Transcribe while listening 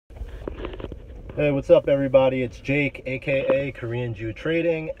Hey, what's up, everybody? It's Jake, aka Korean Jew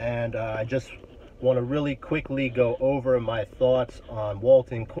Trading, and I just want to really quickly go over my thoughts on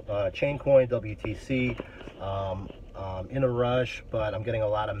Walton chain coin WTC. In a rush, but I'm getting a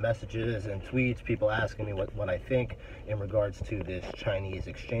lot of messages and tweets, people asking me what I think in regards to this Chinese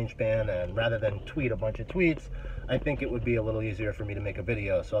exchange ban. And rather than tweet a bunch of tweets, I think it would be a little easier for me to make a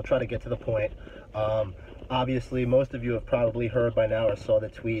video. So I'll try to get to the point. Obviously, most of you have probably heard by now or saw the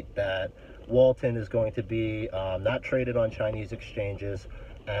tweet that Walton is going to be not traded on Chinese exchanges.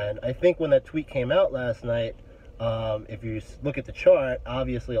 And I think when that tweet came out last night, if you look at the chart,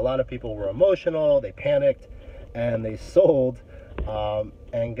 obviously a lot of people were emotional, they panicked, and they sold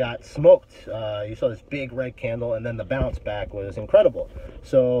and got smoked. You saw this big red candle, and then the bounce back was incredible.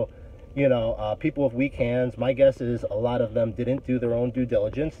 So, you know, people with weak hands, my guess is a lot of them didn't do their own due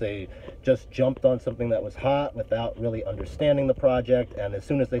diligence. They just jumped on something that was hot without really understanding the project, and as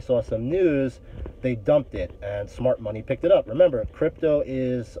soon as they saw some news, they dumped it, and smart money picked it up. Remember, crypto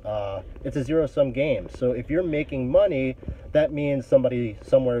is it's a zero-sum game. So if you're making money, that means somebody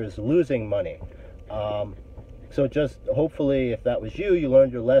somewhere is losing money. So just hopefully, if that was you, you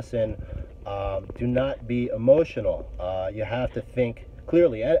learned your lesson. Do not be emotional. You have to think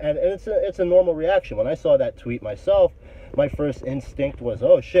clearly, and it's a normal reaction. When I saw that tweet myself, my first instinct was,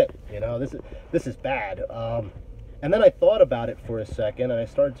 oh shit, you know, this is bad. And then I thought about it for a second, and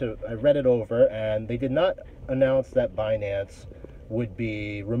I read it over, and they did not announce that Binance would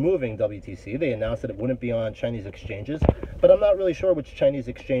be removing WTC. They announced that it wouldn't be on Chinese exchanges, but I'm not really sure which Chinese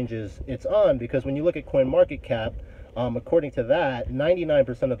exchanges it's on, because when you look at CoinMarketCap, according to that,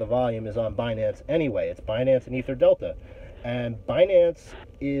 99% of the volume is on Binance anyway. It's Binance and Ether Delta. And Binance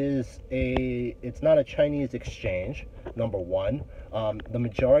it's not a Chinese exchange, number one. The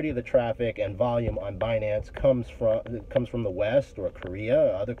majority of the traffic and volume on Binance comes from the West or Korea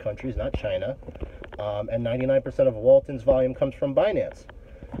or other countries, not China. And 99% of Walton's volume comes from Binance.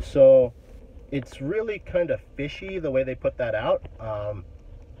 So it's really kind of fishy the way they put that out.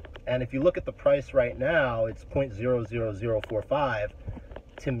 And if you look at the price right now, it's 0.00045.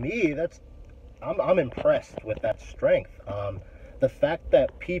 To me, I'm impressed with that strength. The fact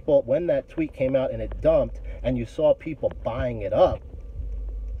that people, when that tweet came out and it dumped, and you saw people buying it up,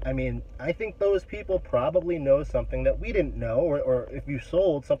 I mean, I think those people probably know something that we didn't know, or if you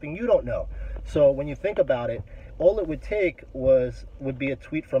sold something you don't know. So when you think about it, all it would take would be a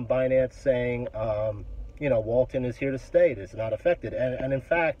tweet from Binance saying, you know, Walton is here to stay. It's not affected. And in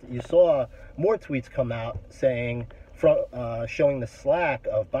fact, you saw more tweets come out saying, showing the Slack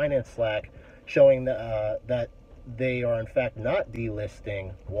of Binance Slack, showing that they are in fact not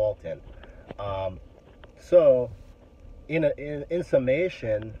delisting Walton. So in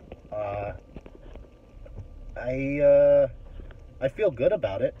summation, I feel good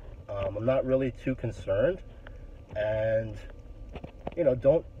about it. I'm not really too concerned, and you know,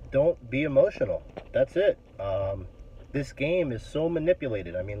 don't be emotional. That's it. This game is so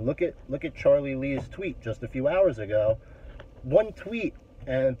manipulated. I mean, look at Charlie Lee's tweet just a few hours ago. One tweet,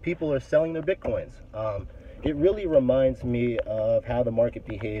 and people are selling their bitcoins. It really reminds me of how the market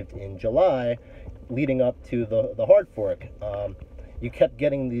behaved in July, leading up to the hard fork. You kept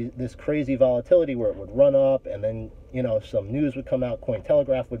getting this crazy volatility where it would run up, and then, you know, some news would come out.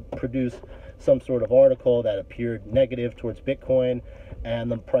 Cointelegraph would produce some sort of article that appeared negative towards Bitcoin,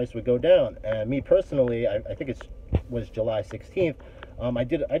 and the price would go down. And me personally, I think it was July 16th, I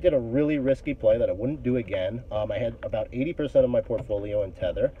did a really risky play that I wouldn't do again. I had about 80% of my portfolio in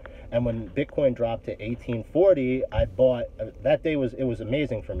Tether, and when Bitcoin dropped to 1840, I bought. That day it was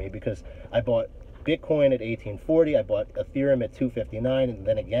amazing for me, because I bought Bitcoin at 1840, I bought Ethereum at 259, and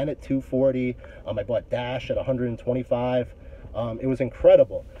then again at 240. I bought Dash at 125. It was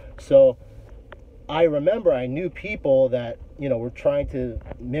incredible. So I remember I knew people that, you know, were trying to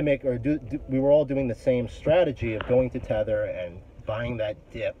mimic or we were all doing the same strategy of going to Tether and buying that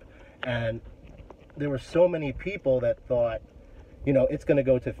dip. And there were so many people that thought, you know, it's going to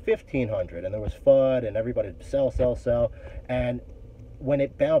go to 1500, and there was FUD, and everybody sell. And when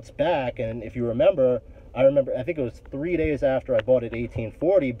it bounced back, and if you remember, I think it was 3 days after I bought it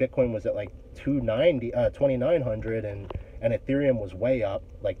 1840, Bitcoin was at like 2900, and Ethereum was way up,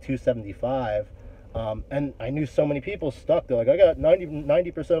 like 275. And I knew so many people stuck. They're like, I got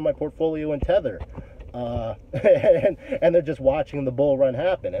 90% of my portfolio in Tether. And they're just watching the bull run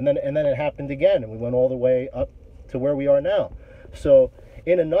happen. And then it happened again, and we went all the way up to where we are now. So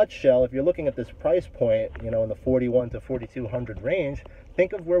in a nutshell, if you're looking at this price point, you know, in the 41 to 4200 range,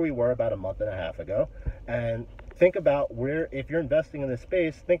 think of where we were about a month and a half ago, and think about where, if you're investing in this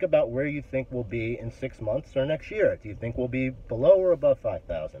space, think about where you think we'll be in 6 months or next year. Do you think we'll be below or above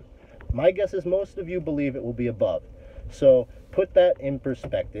 5,000? My guess is most of you believe it will be above. So put that in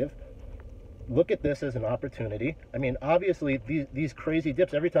perspective. Look at this as an opportunity. I mean, obviously, these crazy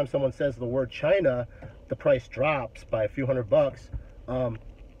dips, every time someone says the word China, the price drops by a few $100.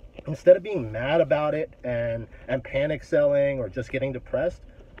 Instead of being mad about it and panic selling or just getting depressed,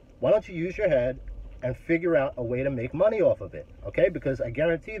 why don't you use your head and figure out a way to make money off of it, okay? Because I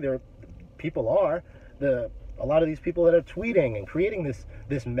guarantee a lot of these people that are tweeting and creating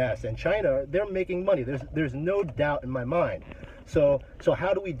this mess in China, they're making money. There's no doubt in my mind. So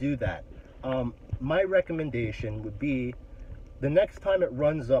how do we do that? My recommendation would be, the next time it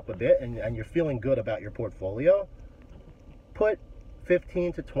runs up a bit and you're feeling good about your portfolio, put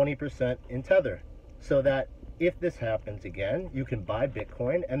 15 to 20% in Tether, so that if this happens again, you can buy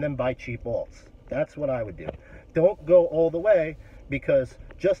Bitcoin and then buy cheap alts. That's what I would do. Don't go all the way, because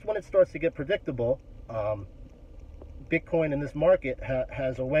just when it starts to get predictable, Bitcoin in this market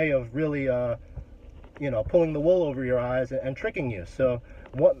has a way of really pulling the wool over your eyes and tricking you. So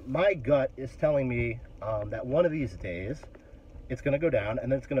what my gut is telling me, that one of these days it's going to go down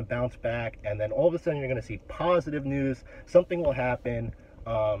and then it's going to bounce back, and then all of a sudden you're going to see positive news, something will happen,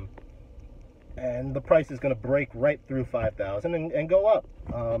 and the price is going to break right through 5,000 and go up.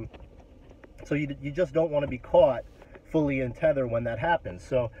 So you just don't want to be caught fully in Tether when that happens.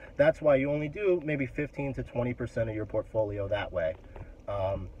 So that's why you only do maybe 15 to 20% of your portfolio that way.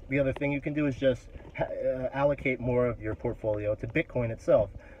 The other thing you can do is just allocate more of your portfolio to Bitcoin itself.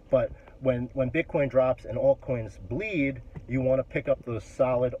 But when Bitcoin drops and altcoins bleed, you want to pick up those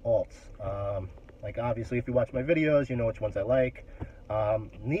solid alts. Like, obviously, if you watch my videos, you know which ones I like.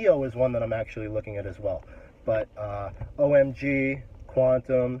 Neo is one that I'm actually looking at as well. But OMG,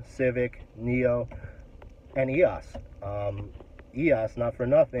 Quantum, Civic, Neo, and EOS. EOS, not for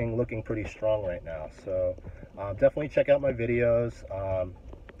nothing, looking pretty strong right now. So definitely check out my videos.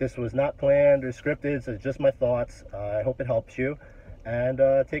 This was not planned or scripted, so it's just my thoughts. I hope it helps you. And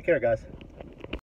take care, guys.